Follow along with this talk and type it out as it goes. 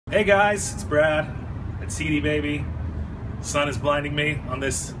Hey guys, it's Brad at CD Baby. Sun is blinding me on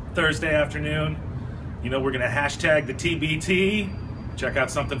this Thursday afternoon. You know we're gonna hashtag the TBT. Check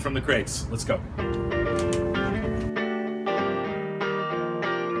out something from the Krebs. Let's go.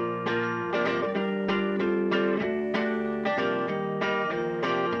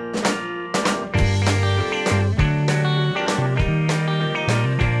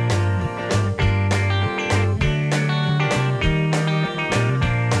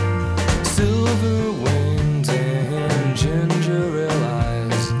 Silver wings and ginger ale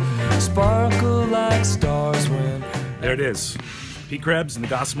eyes sparkle like stars when... There it is. Pete Krebs and the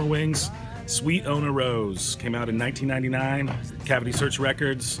Gossamer Wings. Sweet Ona Rose came out in 1999. Cavity Search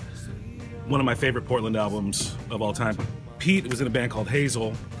Records. One of my favorite Portland albums of all time. Pete was in a band called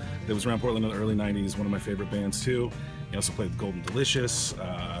Hazel that was around Portland in the early 90s. One of my favorite bands too. He also played with Golden Delicious.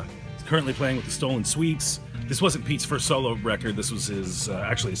 He's currently playing with the Stolen Sweets. This wasn't Pete's first solo record. This was his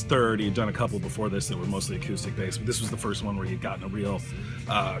actually his third. He had done a couple before this that were mostly acoustic based, but this was the first one where he had gotten a real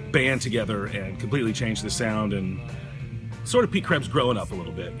band together and completely changed the sound and sort of Pete Krebs growing up a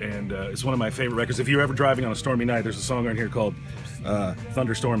little bit. And it's one of my favorite records. If you're ever driving on a stormy night, there's a song on here called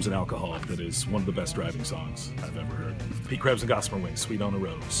Thunderstorms and Alcohol that is one of the best driving songs I've ever heard. Pete Krebs and Gossamer Wings, Sweet Ona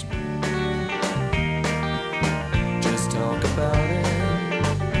Rose. Just talk about it.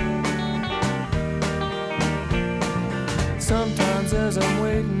 Sometimes as I'm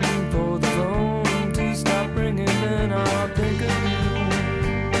waiting for